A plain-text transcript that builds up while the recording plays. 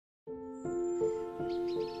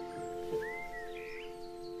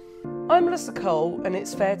I'm Melissa Cole, and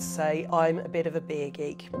it's fair to say I'm a bit of a beer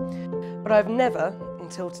geek. But I've never,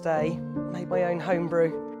 until today, made my own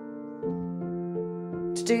homebrew.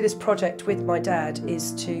 To do this project with my dad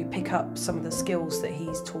is to pick up some of the skills that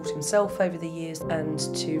he's taught himself over the years and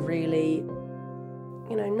to really,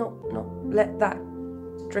 not let that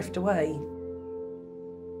drift away.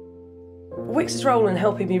 Wickes' role in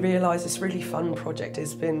helping me realise this really fun project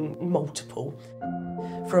has been multiple.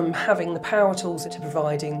 From having the power tools to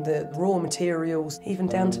providing the raw materials, even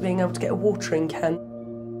down to being able to get a watering can.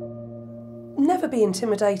 Never be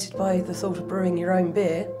intimidated by the thought of brewing your own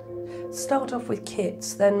beer. Start off with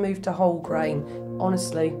kits, then move to whole grain.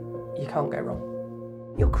 Honestly, you can't go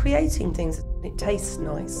wrong. You're creating things, it tastes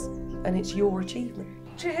nice, and it's your achievement.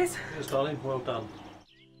 Cheers. Cheers, darling. Well done.